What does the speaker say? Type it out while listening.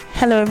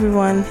Hello,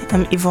 everyone.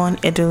 I'm Yvonne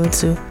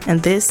Edotu,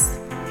 and this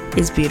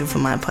is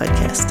Beautiful Mind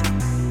Podcast.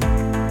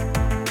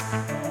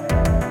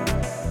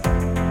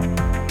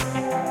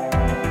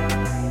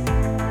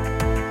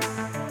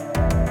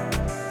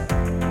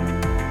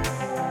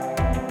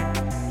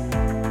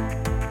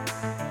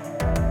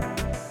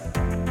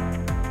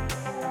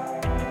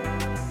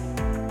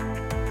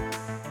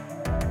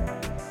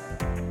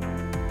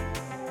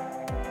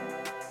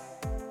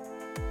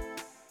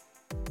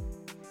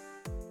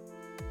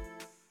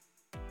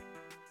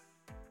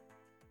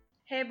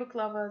 Hey book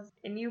lovers,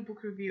 a new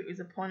book review is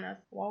upon us.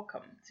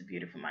 Welcome to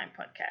Beautiful Mind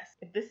Podcast.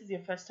 If this is your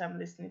first time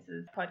listening to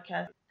this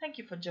podcast, thank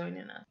you for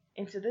joining us.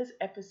 Into this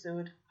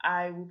episode,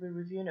 I will be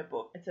reviewing a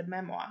book. It's a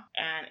memoir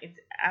and it's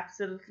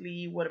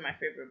absolutely one of my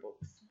favorite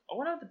books.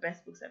 One of the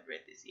best books I've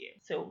read this year.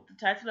 So the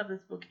title of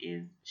this book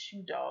is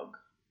Shoe Dog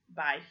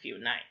by Phil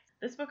Knight.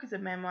 This book is a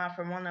memoir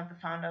from one of the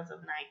founders of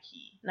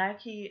Nike.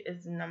 Nike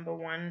is the number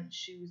one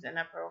shoes and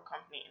apparel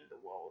company in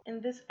the world.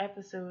 In this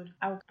episode,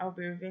 I'll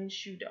be reviewing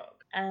Shoe Dog.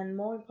 And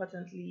more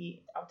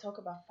importantly, I'll talk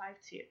about 5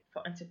 tips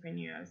for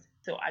entrepreneurs.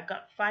 So I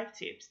got 5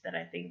 tips that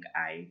I think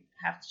I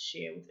have to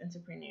share with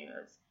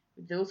entrepreneurs.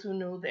 With those who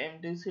know them,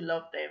 those who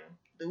love them,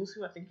 those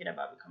who are thinking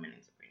about becoming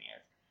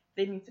entrepreneurs.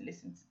 They need to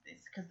listen to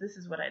this because this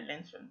is what I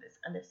learned from this.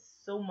 And there's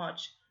so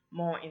much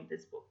more in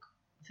this book.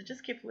 So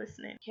just keep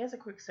listening. Here's a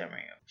quick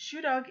summary.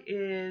 Shoe Dog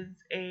is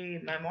a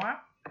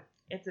memoir.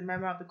 It's a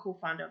memoir of the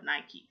co-founder of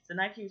Nike. So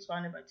Nike was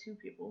founded by 2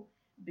 people,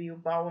 Bill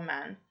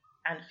Bowerman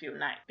and Phil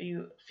Knight.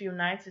 Phil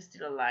Knight is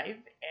still alive,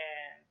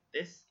 and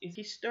this is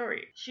his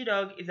story. Shoe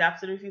Dog is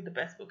absolutely the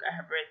best book I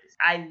have read.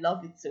 I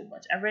love it so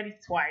much. I've read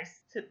it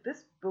twice. So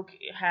this book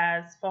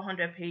has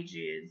 400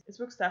 pages. This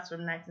book starts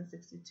from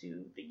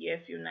 1962, the year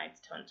Phil Knight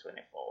turned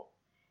 24,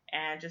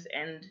 and just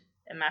earned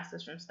a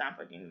master's from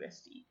Stanford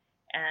University.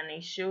 And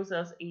it shows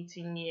us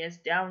 18 years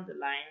down the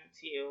line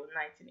till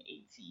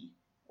 1980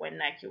 when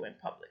Nike went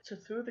public. So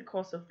through the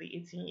course of the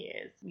 18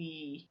 years,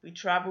 we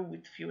travel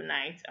with Phil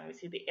Knight and we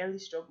see the early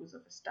struggles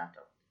of a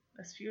startup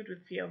that's filled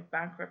with fear of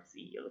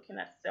bankruptcy. You're looking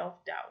at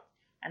self-doubt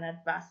and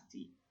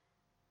adversity.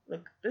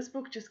 Look, this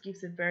book just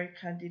gives a very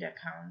candid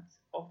account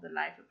of the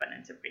life of an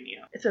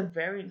entrepreneur. It's a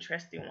very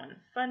interesting one.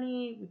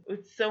 Funny,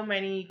 with so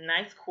many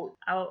nice quotes.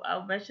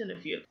 I'll mention a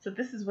few. So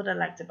this is what I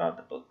liked about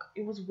the book.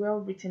 It was well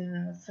written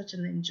and was such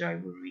an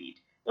enjoyable read.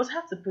 It was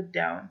hard to put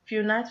down.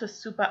 Phil Knight was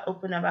super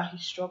open about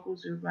his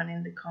struggles with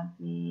running the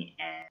company,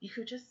 and you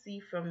could just see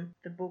from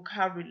the book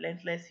how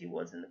relentless he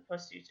was in the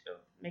pursuit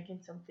of making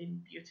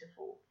something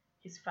beautiful.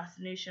 His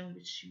fascination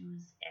with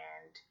shoes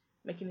and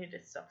making it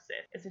a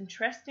success. It's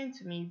interesting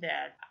to me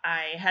that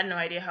I had no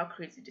idea how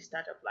crazy the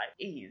startup life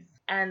is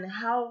and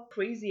how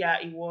crazier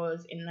it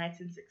was in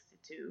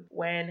 1962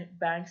 when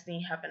banks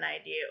didn't have an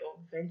idea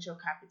of venture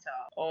capital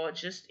or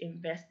just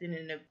investing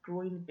in a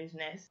growing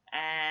business,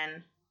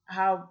 and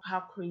how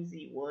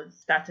crazy it was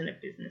starting a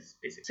business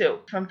basically.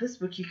 So from this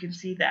book you can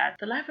see that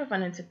the life of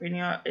an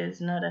entrepreneur is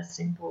not as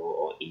simple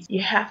or easy.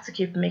 You have to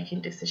keep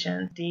making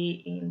decisions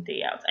day in,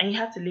 day out, and you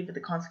have to live with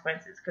the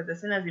consequences, because as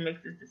soon as you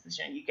make this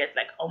decision you get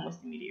like almost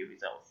immediate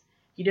results.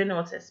 You don't know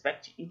what to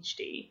expect each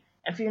day.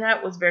 And Phil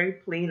Knight was very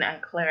plain and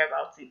clear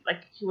about it.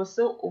 Like, he was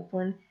so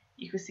open.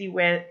 You could see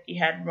where he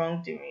had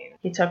wrongdoing.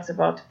 He talks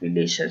about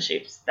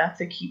relationships.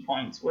 That's a key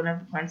point. One of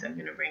the points I'm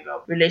going to bring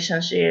up.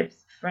 Relationships,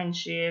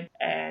 friendship,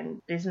 and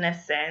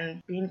business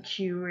sense, being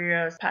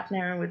curious,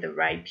 partnering with the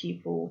right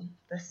people.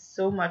 There's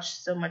so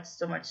much to learn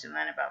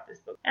about this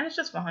book. And it's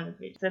just 400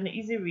 pages. It's an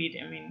easy read.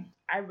 I mean,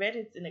 I read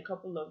it in a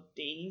couple of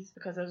days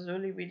because I was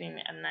only reading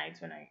at night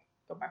when I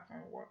go back from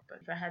work. But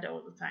if I had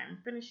all the time,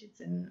 finish it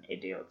in a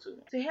day or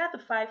 2. So here are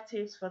the 5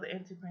 tips for the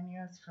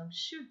entrepreneurs from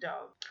Shoe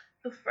Dog.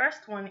 The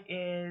first one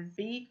is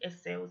be a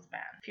salesman.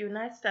 Phil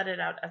Knight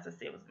started out as a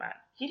salesman.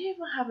 He didn't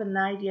even have an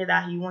idea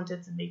that he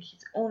wanted to make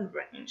his own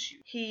running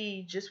shoes.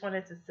 He just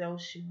wanted to sell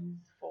shoes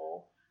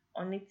for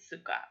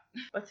Onitsuka,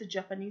 what's a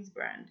Japanese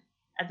brand.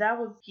 And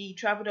he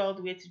traveled all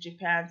the way to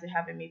Japan to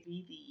have him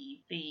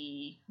be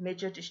the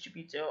major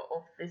distributor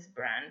of this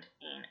brand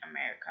in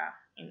America,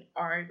 in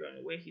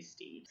Oregon, where he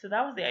stayed. So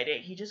that was the idea.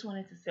 He just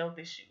wanted to sell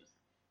these shoes.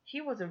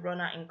 He was a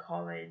runner in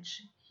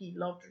college. He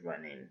loved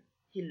running.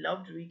 He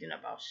loved reading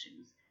about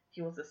shoes.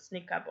 He was a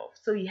sneaker buff.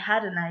 So he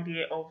had an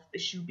idea of the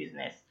shoe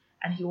business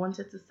and he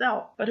wanted to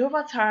sell. But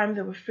over time,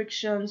 there were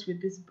frictions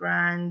with this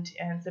brand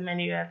and so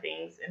many other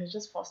things. And it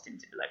just forced him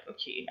to be like,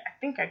 okay, I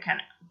think I can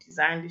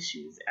design the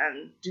shoes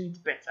and do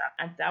it better.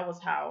 And that was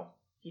how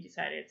he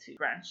decided to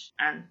branch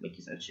and make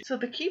his own shoes. So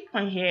the key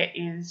point here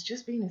is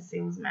just being a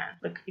salesman.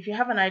 Look, if you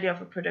have an idea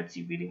of a product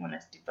you really want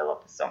to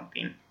develop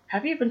something,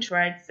 have you even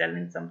tried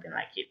selling something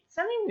like it?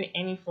 Selling in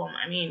any form.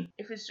 I mean,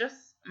 if it's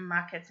just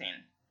marketing,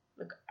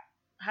 look,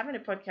 having a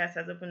podcast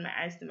has opened my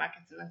eyes to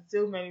marketing and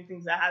so many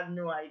things I have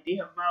no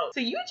idea about. So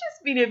you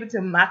just being able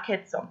to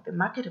market something,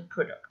 market a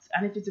product.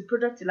 And if it's a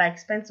product you like,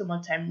 spend so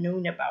much time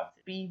knowing about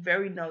it. Be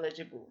very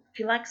knowledgeable. If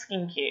you like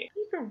skincare,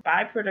 you can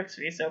buy products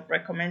for yourself,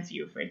 recommend to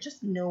your friend.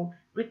 Just know,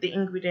 read the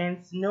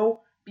ingredients,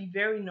 be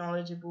very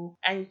knowledgeable,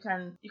 and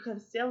you can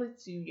sell it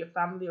to your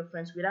family or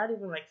friends without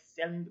even like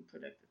selling the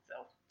product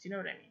itself. Do you know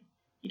what I mean?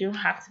 You don't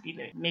have to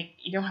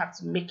you don't have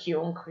to make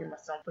your own cream or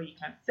something before you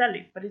can sell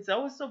it. But it's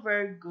also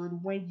very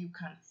good when you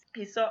can.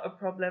 He saw a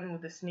problem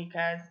with the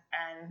sneakers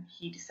and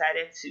he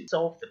decided to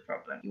solve the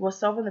problem. He was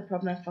solving the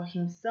problem for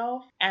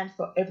himself and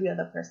for every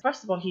other person.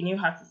 First of all, he knew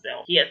how to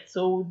sell. He had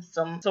sold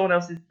someone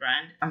else's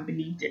brand and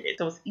believed in it.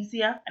 So it was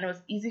easier, and it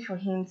was easy for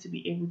him to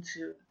be able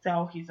to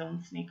sell his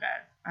own sneakers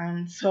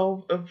and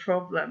solve a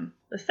problem.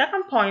 The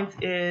second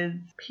point is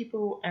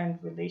people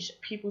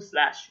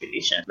slash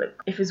relation. Like,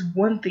 if it's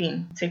one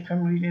thing to take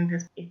from reading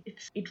this,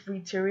 it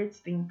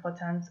reiterates the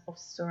importance of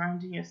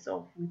surrounding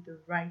yourself with the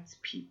right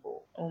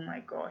people. Oh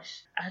my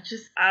gosh, I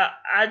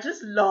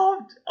just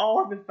loved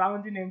all the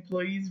founding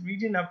employees,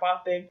 reading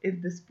about them in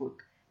this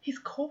book. His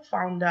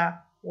co-founder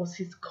was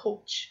his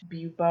coach,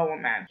 Bill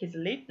Bowerman. He's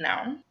late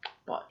now,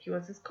 but he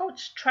was his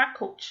coach, track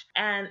coach,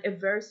 and a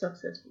very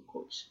successful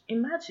coach.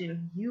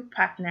 Imagine you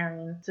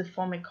partnering to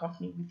form a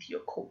company with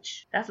your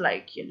coach. That's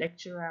like your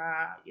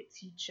lecturer, your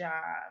teacher,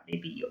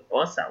 maybe your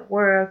boss at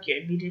work,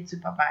 your immediate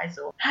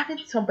supervisor. Having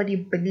somebody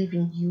believe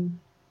in you,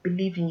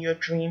 believe in your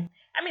dream.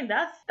 I mean,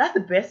 that's the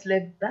best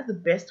that's the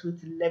best way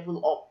to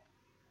level up.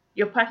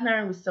 You're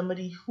partnering with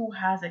somebody who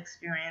has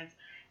experience.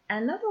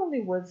 And not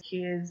only was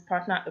his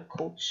partner a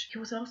coach, he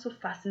was also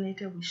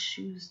fascinated with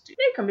shoes too.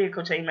 You can be a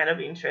coach and you might not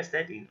be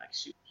interested in like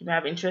shoes. You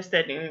might be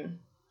interested in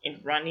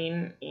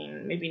running,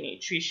 in maybe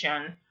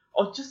nutrition,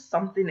 or just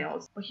something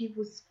else. But he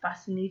was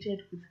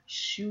fascinated with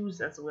shoes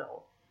as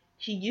well.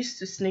 He used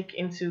to sneak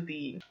into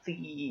the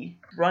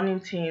running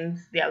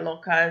teams, their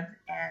lockers,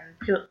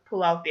 and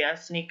pull out their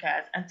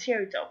sneakers and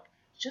tear it up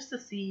just to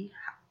see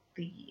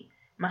the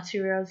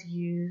materials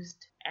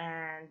used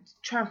and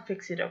try and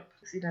fix it up,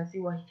 and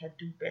see what he can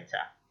do better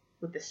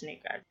with the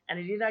sneakers. And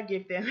he didn't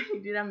give them, he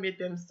didn't make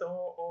them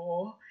sore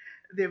or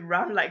they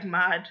ran like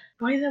mad.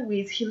 By the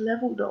ways, he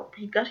leveled up.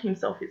 He got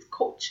himself his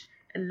coach,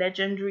 a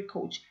legendary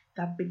coach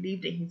that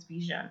believed in his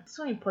vision. It's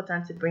so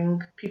important to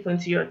bring people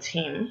into your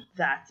team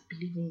that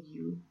believe in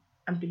you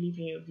and believe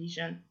in your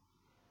vision,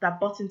 that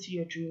bought into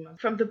your dream.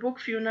 From the book,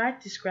 Phil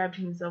Knight described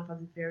himself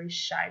as a very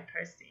shy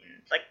person.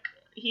 Like,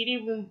 he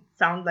didn't even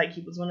sound like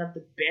he was one of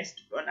the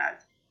best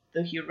runners,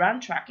 though he ran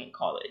track in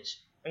college.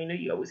 But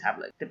you always have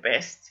like the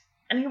best.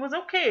 And he was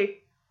okay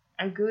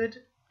and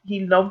good.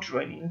 He loved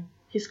running.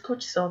 His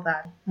coach saw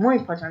that. More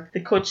important,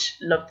 the coach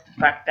loved the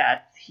fact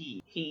that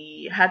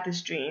he had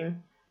this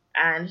dream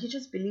and he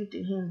just believed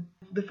in him.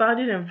 The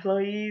founding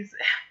employees,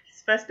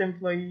 his first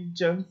employee,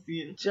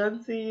 Johnson.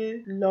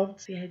 Johnson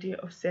loved the idea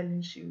of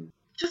selling shoes.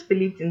 Just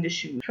believed in the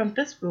shoes. From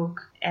this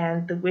book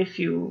and the way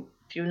Phil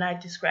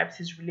Knight describes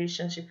his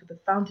relationship with the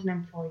founding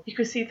employee, you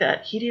could see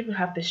that he didn't even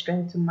have the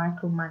strength to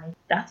micromanage.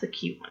 That's a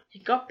key one. He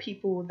got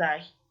people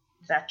that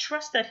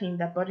trusted him,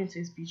 that bought into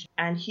his vision,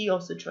 and he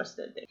also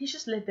trusted them. He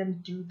just let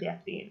them do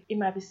their thing. It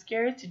might be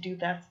scary to do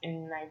that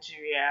in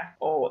Nigeria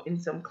or in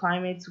some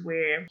climates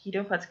where you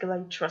don't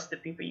particularly trust the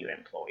people you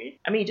employ.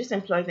 I mean, you just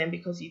employ them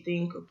because you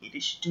think, okay, they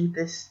should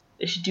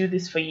do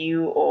this for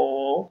you,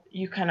 or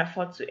you can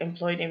afford to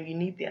employ them, you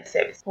need their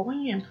service. But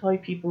when you employ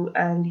people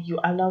and you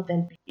allow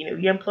them,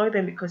 you employ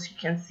them because you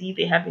can see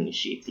they have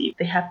initiative,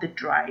 they have the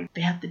drive,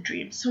 they have the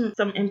dream. Some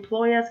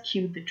employers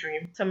kill the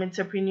dream. Some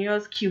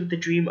entrepreneurs kill the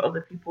dream of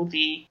the people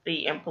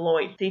they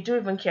employ. They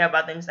don't even care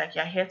about them. It's like,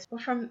 you're here to...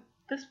 But from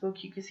this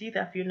book, you can see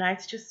that Phil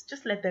Knight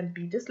just let them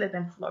be, just let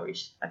them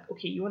flourish. Like,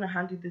 okay, you want to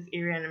handle this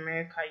area in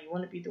America, you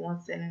want to be the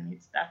one selling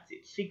it, that's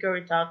it. Figure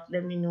it out,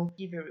 let me know,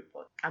 give a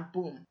report. And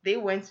boom, they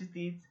went with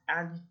it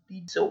and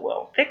did so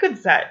well. There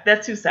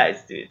are two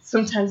sides to it.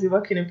 Sometimes you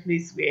work in a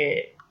place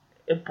where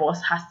a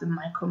boss has to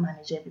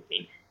micromanage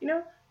everything.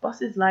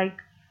 Bosses like...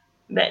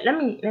 But let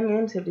me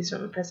say this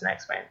from a personal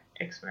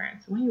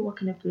experience. When you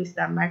work in a place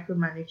that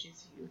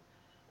micromanages you,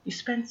 you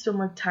spend so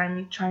much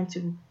time trying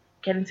to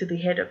get into the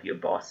head of your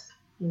boss.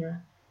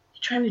 You're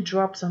trying to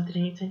draw up something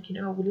and you think,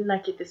 will you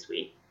like it this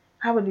way?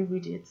 How will you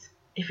read it?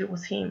 If it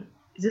was him,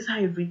 is this how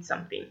you read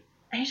something?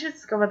 And you just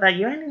discover that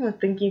you aren't even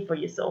thinking for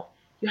yourself.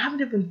 You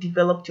haven't even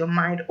developed your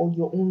mind or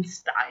your own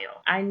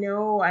style. I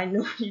know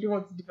you don't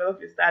want to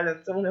develop your style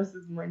on someone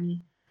else's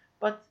money,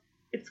 but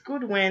it's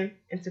good when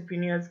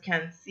entrepreneurs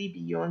can see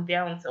beyond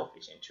their own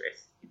selfish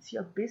interests. It's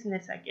your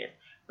business, I guess,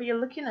 but you're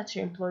looking at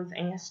your employees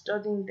and you're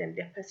studying them,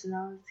 their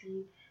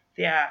personality,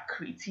 their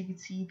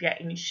creativity, their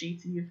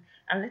initiative,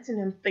 and letting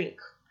them think,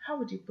 how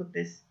would you put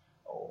this?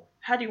 Or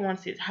how do you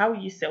want it? How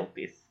will you sell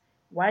this?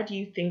 Why do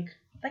you think...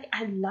 Like,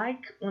 I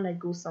like when I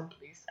go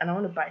someplace and I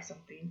want to buy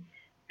something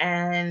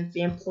and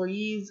the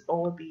employees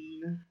or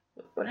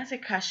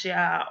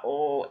cashier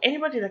or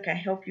anybody that can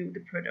help you with the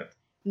product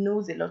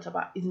knows a lot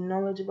is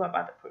knowledgeable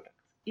about the product.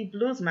 It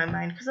blows my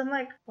mind because I'm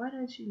like, why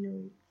don't you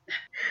know it?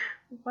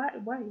 Why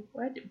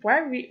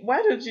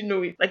don't you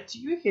know it? Like, do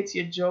you hate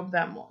your job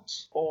that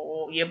much,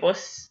 or your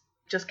boss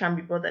just can't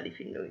be bothered if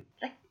you know it?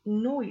 Like,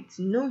 know it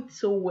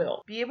so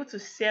well. Be able to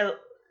sell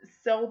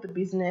the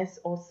business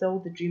or sell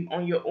the dream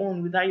on your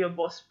own without your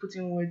boss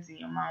putting words in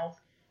your mouth.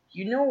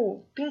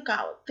 Think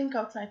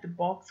outside the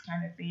box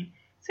kind of thing.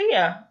 So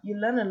yeah, you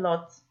learn a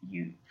lot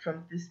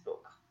from this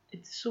book.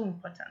 It's so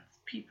important.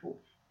 People,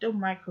 Don't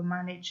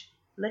micromanage.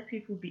 Let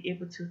people be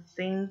able to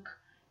think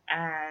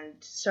and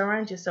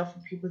surround yourself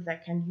with people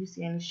that can use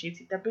the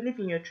initiative, that believe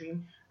in your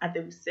dream, and they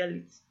will sell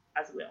it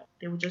as well.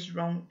 They will just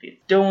run with it.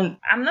 Don't,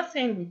 I'm not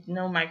saying with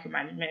no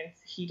micromanagement,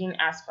 he didn't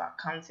ask for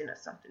accounting or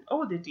something.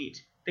 Oh, they did.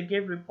 They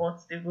gave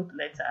reports, they wrote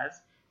letters,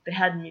 they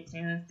had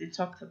meetings, they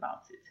talked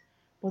about it.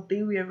 But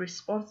they were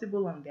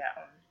responsible on their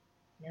own.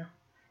 Yeah.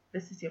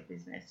 This is your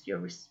business. You're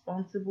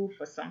responsible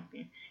for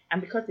something.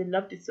 And because they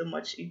loved it so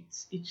much,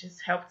 it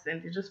just helped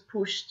them. They just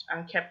pushed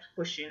and kept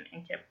pushing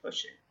and kept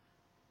pushing.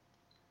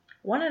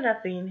 One other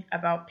thing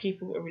about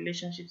people or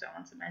relationships I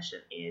want to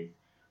mention is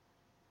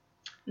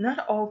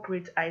not all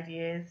great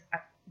ideas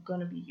are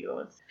gonna be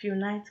yours. Phil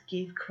Knight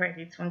gave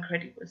credit when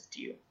credit was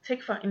due.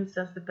 Take for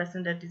instance the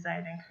person that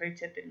designed and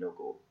created the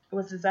logo. It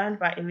was designed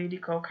by a lady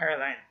called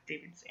Caroline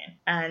Davidson,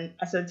 and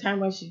at the time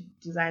when she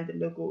designed the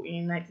logo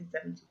in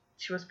 1970,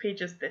 she was paid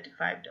just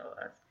 $35.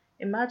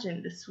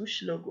 Imagine the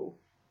swoosh logo.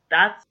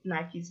 That's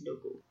Nike's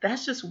logo.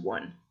 That's just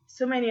one.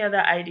 So many other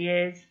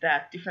ideas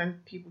that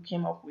different people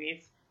came up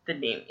with. The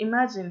name.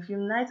 Imagine Phil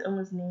Knight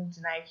almost named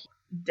Nike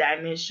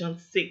Dimension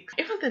 6.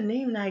 Even the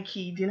name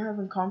Nike didn't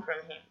even come from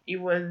him.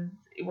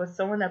 It was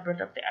someone that brought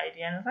up the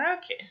idea, and I was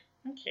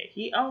like, okay.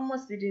 He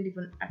almost didn't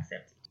even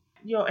accept it.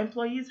 Your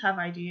employees have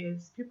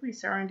ideas. People you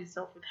surround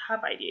yourself with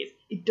have ideas.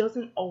 It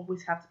doesn't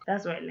always have to.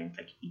 That's what I learned.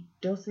 Like, it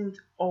doesn't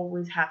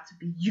always have to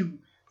be you.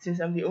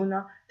 Since I'm the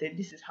owner, then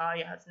this is how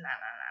you have to. Nah.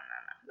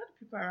 Let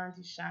the people around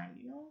you shine.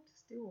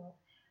 Just do well.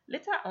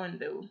 Later on,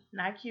 though,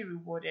 Nike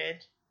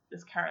rewarded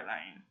this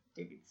Caroline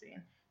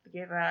Davidson. They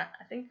gave her,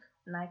 I think,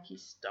 Nike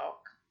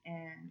stock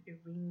and a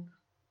ring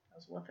that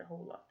was worth a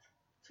whole lot.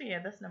 So yeah,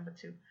 that's number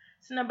 2.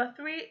 So number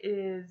 3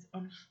 is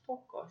on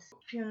focus.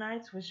 Phil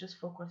Knight was just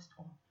focused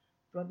on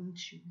running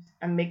shoes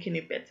and making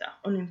it better,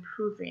 on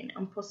improving,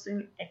 on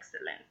pursuing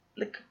excellence.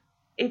 Like,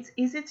 it's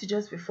easy to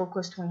just be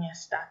focused when you're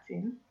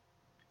starting,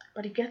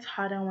 but it gets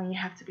harder when you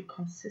have to be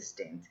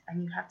consistent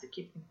and you have to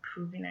keep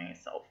improving on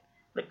yourself.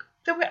 Like,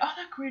 there were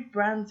other great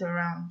brands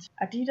around.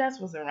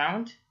 Adidas was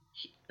around.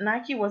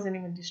 Nike wasn't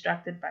even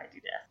distracted by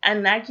Adidas.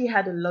 And Nike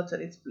had a lot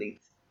on its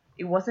plate.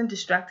 It wasn't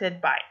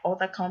distracted by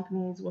other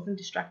companies, wasn't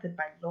distracted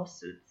by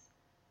lawsuits.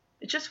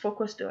 It just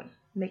focused on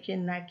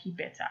making Nike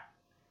better.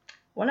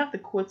 One of the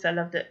quotes I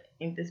loved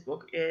in this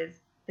book is,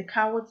 "The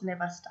cowards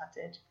never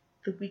started.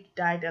 The weak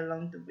died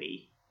along the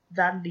way.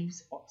 That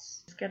leaves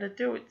us." Just gotta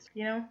do it,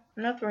 I'm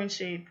not throwing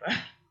shade, but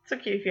it's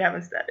okay if you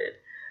haven't started.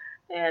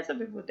 Yeah, some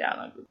people down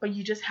on it, but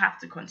you just have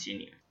to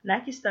continue.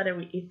 Nike started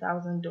with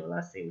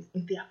 $8,000 sales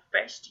in their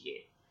first year,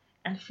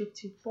 and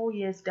 54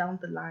 years down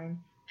the line,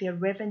 their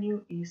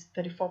revenue is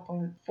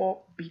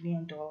 $34.4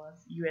 billion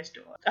US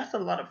dollars. That's a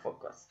lot of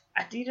focus.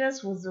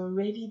 Adidas was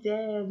already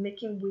there,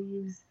 making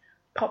waves,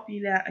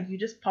 popular, and you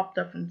just popped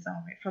up from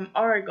somewhere, from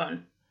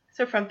Oregon.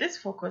 So from this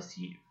focus,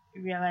 you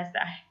realize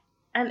that,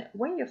 and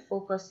when you're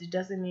focused, it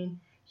doesn't mean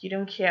you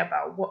don't care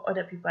about what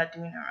other people are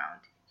doing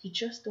around. You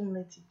just don't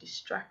let it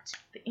distract you.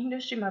 The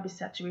industry might be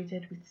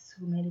saturated with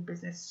so many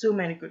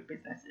good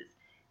businesses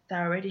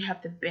that already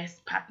have the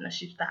best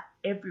partnerships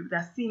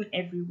that's seen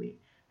everywhere.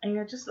 And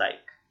you're just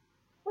like,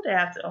 what do I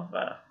have to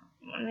offer?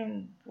 I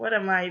mean, what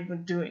am I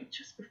even doing?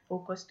 Just be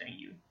focused on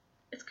you.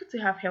 It's good to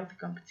have healthy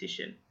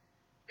competition.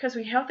 Because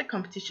with healthy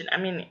competition, I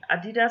mean,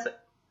 Adidas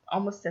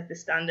almost set the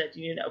standard.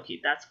 You know that,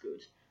 okay, that's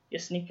good. Your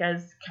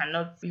sneakers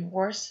cannot be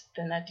worse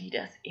than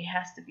Adidas. It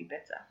has to be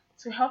better.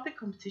 So healthy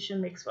competition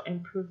makes for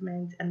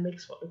improvement and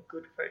makes for a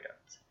good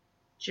product.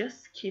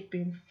 Just keep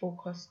being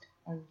focused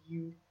on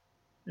you.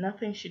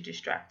 Nothing should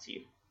distract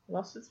you.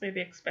 Lawsuits may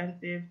be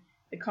expensive,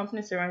 the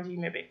companies around you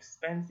may be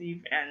expensive,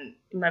 and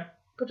it might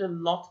put a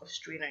lot of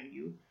strain on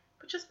you,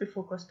 but just be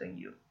focused on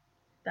you.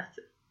 That's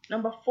it.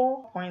 Number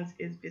 4 point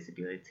is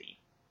visibility.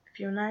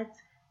 Phil Knight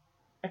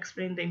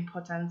explained the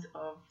importance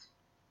of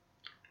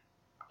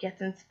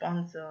getting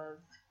sponsors,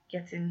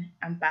 getting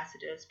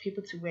ambassadors,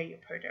 people to wear your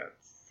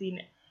products,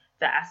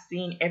 that are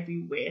seen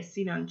everywhere,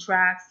 seen on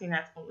tracks, seen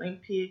at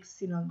Olympics,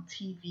 seen on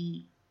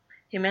TV.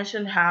 He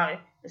mentioned how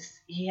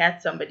he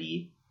had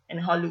somebody in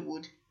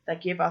Hollywood that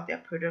gave out their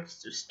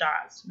products to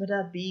stars,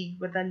 whether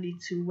big, whether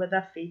little,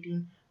 whether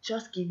fading,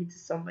 just give it to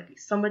somebody.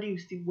 Somebody will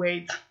still wear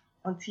it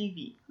on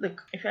TV.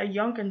 Look, if you're a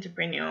young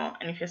entrepreneur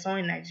and if you're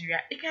someone in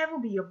Nigeria, it can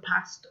even be your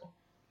pastor,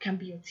 it can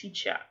be your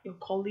teacher, your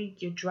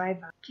colleague, your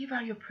driver. Give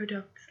out your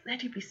products,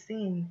 let it be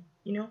seen,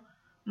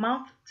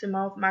 Mouth to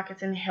mouth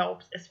marketing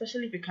helps,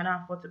 especially if you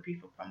cannot afford to pay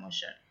for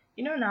promotion.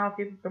 Now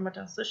people promote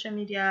on social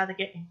media, they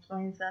get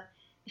influencers.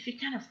 If you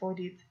can't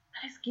afford it,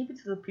 let's give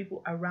it to the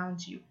people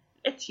around you.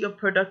 Let your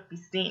product be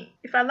seen.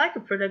 If I like a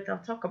product, I'll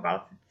talk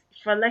about it.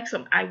 If I like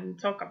some, I will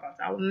talk about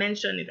it. I will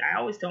mention it. I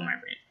always tell my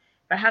friends,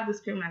 if I have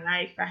this cream I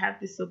like, if I have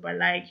this soap I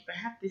like, if I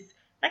have this,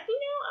 I'll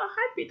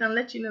hype it and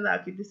let you know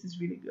that, okay, this is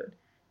really good.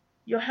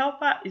 Your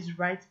helper is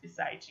right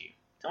beside you.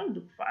 Don't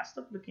look far.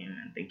 Stop looking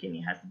and thinking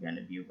it has to be on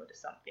a billboard or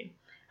something.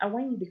 And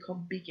when you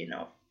become big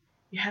enough,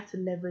 you have to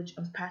leverage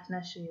on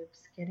partnerships,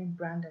 getting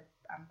brand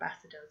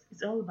ambassadors.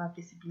 It's all about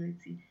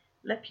visibility.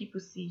 Let people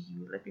see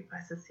you. Let people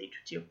associate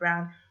with your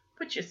brand.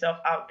 Put yourself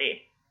out there.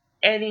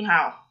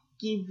 anyhow.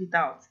 Give it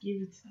out.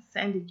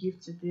 Send a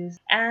gift to this.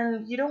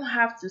 And you don't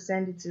have to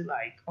send it to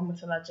like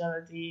Omotola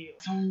Jaladi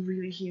or someone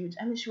really huge.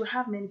 I mean, she will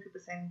have many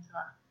people sending to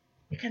her.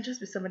 It can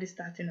just be somebody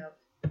starting up.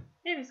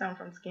 Maybe someone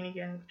from Skinny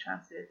Gang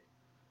Transit.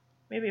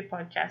 Maybe a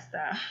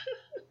podcaster.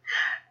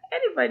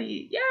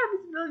 Anybody. Yeah,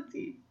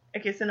 visibility.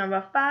 Okay, so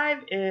number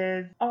 5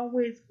 is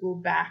always go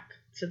back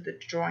to the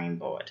drawing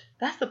board.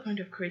 That's the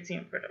point of creating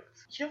a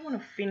product. You don't want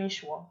to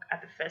finish work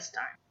at the first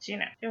time. So, you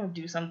don't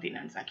do something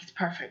and it's like, it's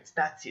perfect,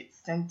 that's it,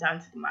 send it down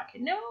to the market.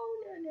 No.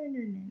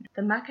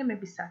 The market may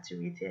be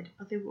saturated,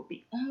 but there will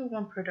be only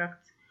one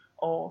product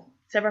or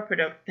several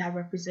products that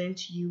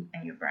represent you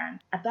and your brand.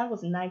 And that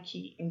was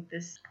Nike in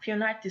this.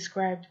 Fiona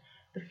described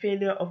the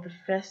failure of the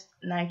first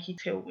Nike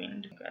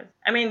Tailwind. Because,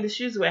 I mean, the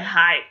shoes were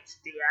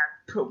hyped. They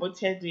had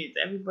promoted it.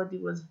 Everybody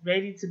was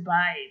ready to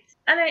buy it.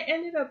 And I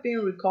ended up being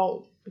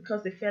recalled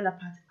because they fell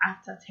apart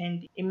after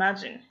 10 days.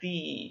 Imagine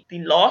the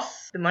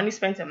loss, the money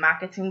spent on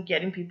marketing,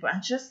 getting people,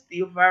 and just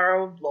the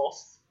overall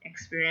loss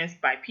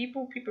experienced by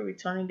people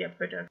returning their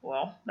product.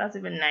 Well, that's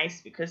even nice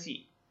because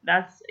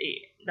that's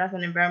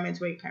an environment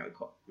where you can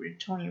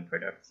return your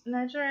products. In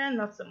Nigeria,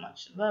 not so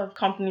much. A lot of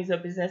companies or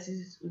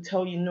businesses will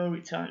tell you no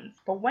returns.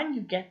 But when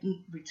you get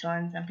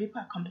returns and people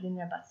are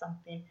complaining about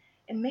something,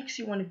 it makes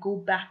you want to go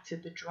back to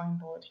the drawing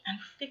board and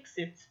fix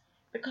it.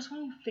 Because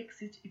when you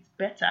fix it, it's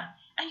better.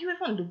 And you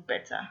even look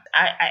better.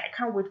 I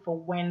can't wait for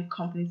when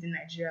companies in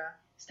Nigeria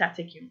start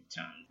taking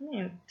returns. I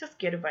mean, just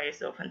get over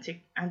yourself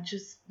and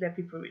just let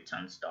people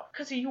return stuff.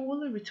 Because you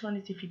only return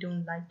it if you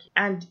don't like it.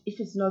 And if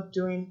it's not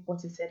doing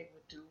what it said it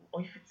would do,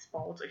 or if it's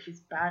false, or if it's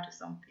bad or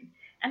something.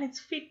 And it's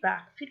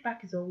feedback.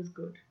 Feedback is always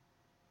good.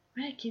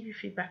 When I give you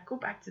feedback, go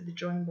back to the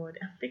drawing board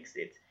and fix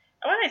it.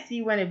 And when I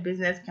see when a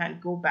business can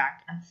go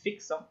back and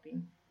fix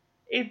something,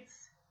 it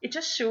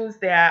just shows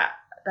that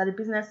the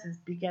business is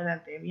bigger than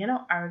them. You're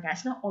not arrogant.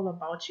 It's not all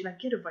about you. Like,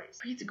 get over it.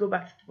 For you to go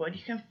back to the board,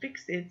 you can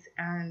fix it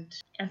and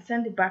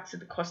send it back to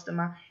the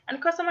customer. And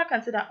the customer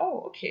can say that,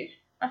 oh, okay,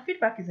 my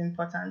feedback is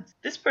important.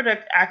 This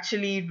product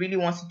actually really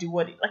wants to do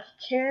what it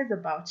cares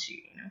about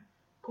you,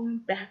 going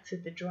back to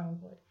the drawing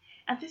board.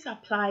 And this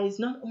applies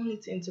not only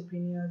to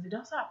entrepreneurs, it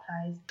also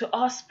applies to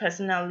us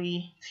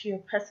personally, to your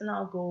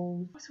personal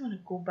goals. You also want to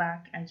go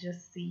back and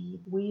just see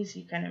ways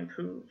you can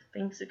improve,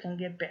 things you can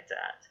get better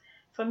at.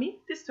 For me,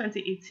 this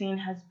 2018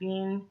 has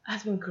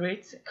been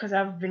great because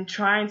I've been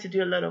trying to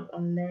do a lot of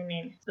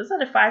unlearning. Those are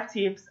the 5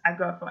 tips I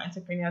got for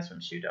entrepreneurs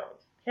from Shoe Dog.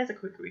 Here's a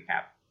quick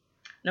recap.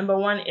 Number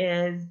 1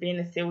 is being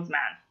a salesman.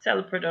 Sell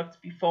a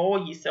product before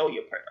you sell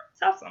your product.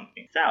 Sell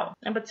something. Sell.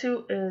 Number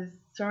 2 is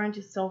surround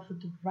yourself with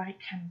the right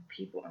kind of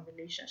people and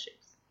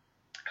relationships.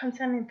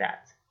 Concerning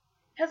that,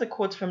 here's a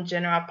quote from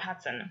General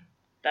Patton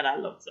that I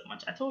love so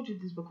much. I told you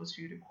this book was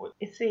filled with quotes.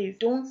 It says,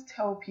 don't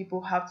tell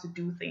people how to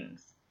do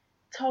things.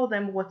 Tell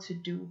them what to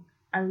do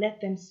and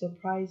let them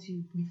surprise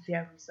you with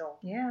their result.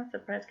 Yeah,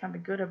 surprise can be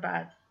good or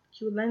bad.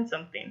 You'll learn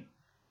something.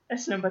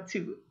 That's number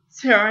 2.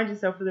 Surround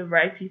yourself with the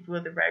right people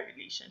with the right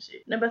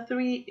relationship. Number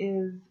 3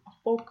 is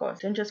focus.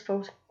 Don't just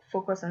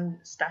focus on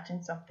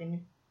starting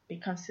something. Be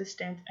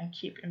consistent and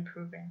keep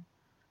improving.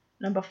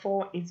 Number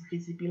 4 is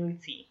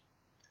visibility.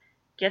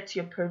 Get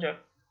your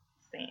product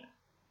seen.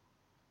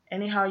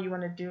 Anyhow you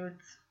want to do it,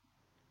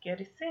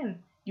 get it seen.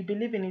 You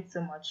believe in it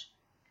so much,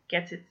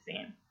 get it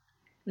seen.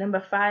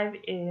 Number 5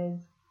 is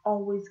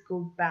always go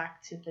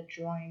back to the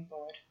drawing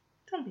board.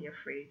 Don't be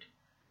afraid.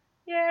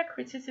 Yeah,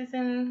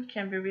 criticism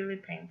can be really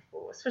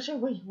painful, especially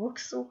when you work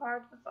so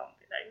hard for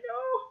something. I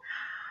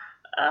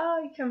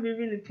know. It can be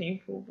really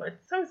painful, but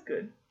it's always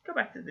good. Go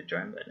back to the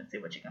drawing board and see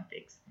what you can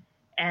fix.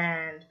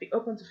 And be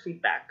open to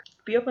feedback.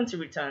 Be open to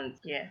returns.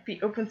 Yeah,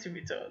 be open to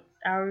returns.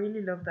 I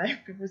really love that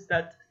if people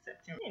start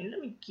accepting. Let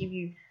me give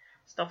you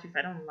stuff if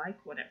I don't like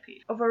what I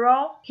paid.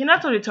 Overall, he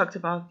not only talked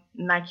about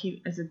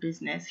Nike as a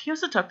business, he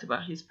also talked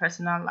about his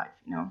personal life.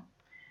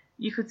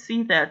 You could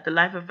see that the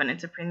life of an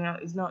entrepreneur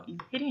is not easy.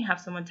 He didn't have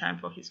so much time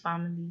for his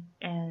family,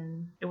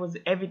 and it was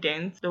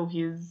evident, though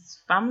his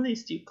family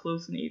is still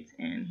close-knit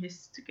and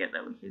he's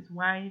together with his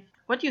wife.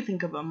 What do you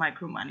think about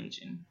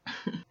micromanaging?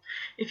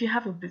 If you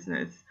have a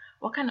business,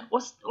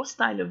 what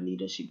style of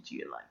leadership do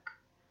you like?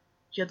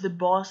 You're the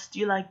boss. Do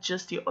you like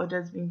just your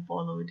orders being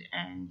followed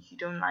and you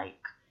don't like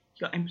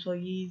your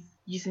employees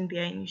using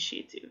their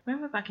initiative?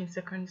 Remember back in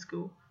secondary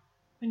school,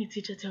 when a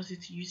teacher tells you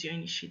to use your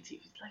initiative,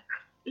 it's like,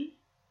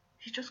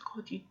 he just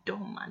called you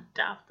dumb and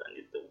daft and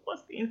it's the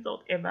worst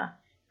insult ever.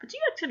 But you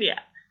actually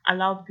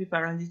allow the people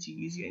around you to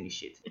use your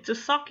initiative. It will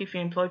suck if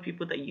you employ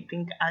people that you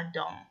think are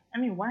dumb. I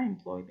mean, why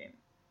employ them?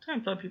 Don't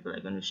employ people that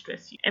are going to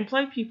stress you.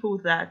 Employ people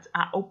that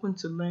are open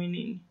to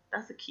learning.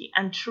 That's the key.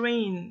 And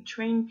train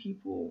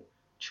people.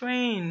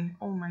 Train.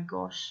 Oh my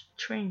gosh.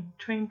 Train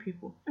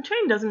people. And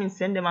train doesn't mean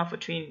send them out for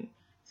training.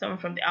 Someone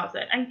from the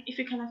outside. And if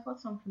you can afford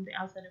someone from the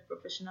outside, a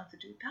professional to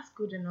do it, that's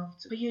good enough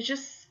too. But you're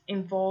just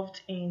involved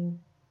in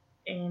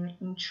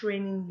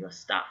training your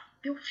staff.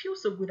 They'll feel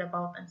so good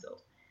about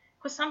themselves.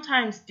 Because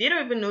sometimes they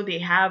don't even know they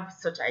have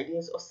such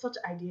ideas or such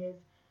ideas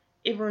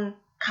even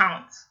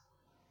count.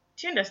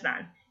 Do you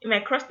understand? it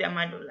might cross their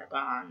mind of like,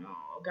 no,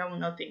 Oga will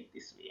not think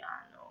this way.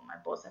 No, my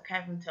boss, I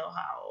can't even tell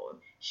her. Or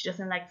she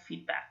doesn't like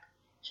feedback.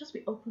 Just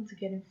be open to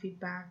getting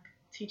feedback,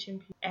 teaching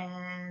people,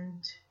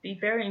 and be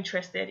very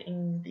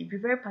be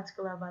very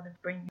particular about the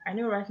brain. I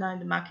know right now in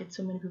the market,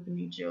 so many people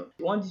need jobs.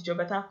 You want this job,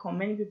 better come.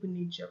 Many people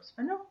need jobs,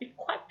 but no, be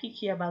quite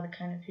picky about the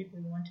kind of people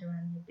you want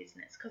around your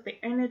business because the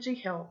energy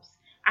helps.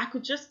 I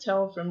could just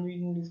tell from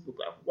reading this book,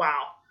 like,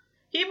 wow.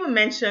 He even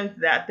mentioned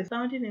that the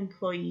founding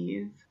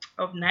employees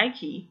of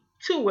Nike,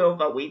 two were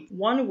overweight.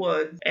 One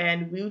was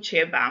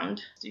wheelchair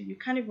bound, so you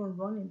can't even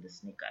run in the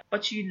sneaker.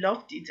 But you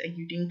loved it and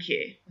you didn't care.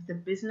 It was the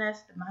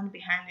business, the man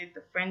behind it,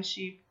 the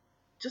friendship,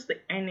 just the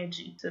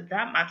energy. So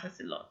that matters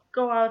a lot.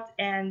 Go out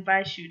and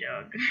buy Shoe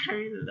Dog. I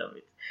really love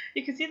it.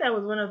 You can see that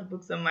was one of the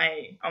books on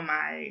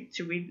my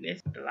to read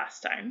list the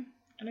last time,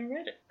 and I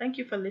read it. Thank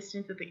you for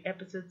listening to the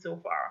episode so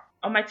far.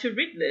 On my to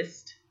read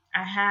list,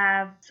 I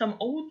have some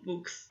old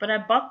books, but I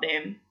bought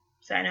them,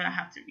 so I know I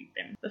have to read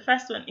them. The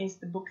first one is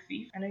The Book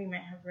Thief. I know you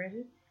might have read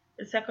it.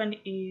 The second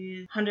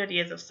is 100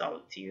 Years of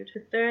Solitude. The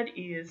third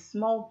is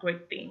Small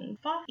Great Things.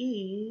 Fourth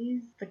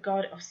is The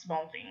God of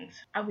Small Things.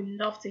 I would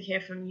love to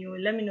hear from you.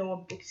 Let me know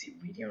what books you're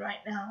reading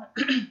right now.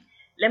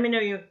 Let me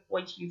know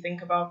what you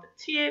think about the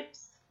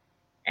tips.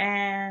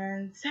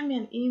 And send me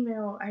an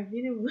email. I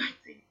really would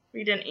like to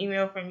read an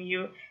email from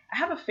you. I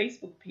have a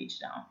Facebook page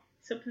now.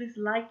 So please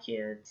like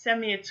it,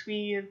 send me a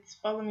tweet,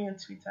 follow me on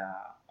Twitter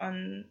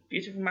on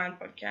Beautiful Mind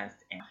Podcast,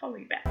 and I'll follow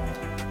you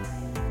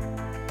back.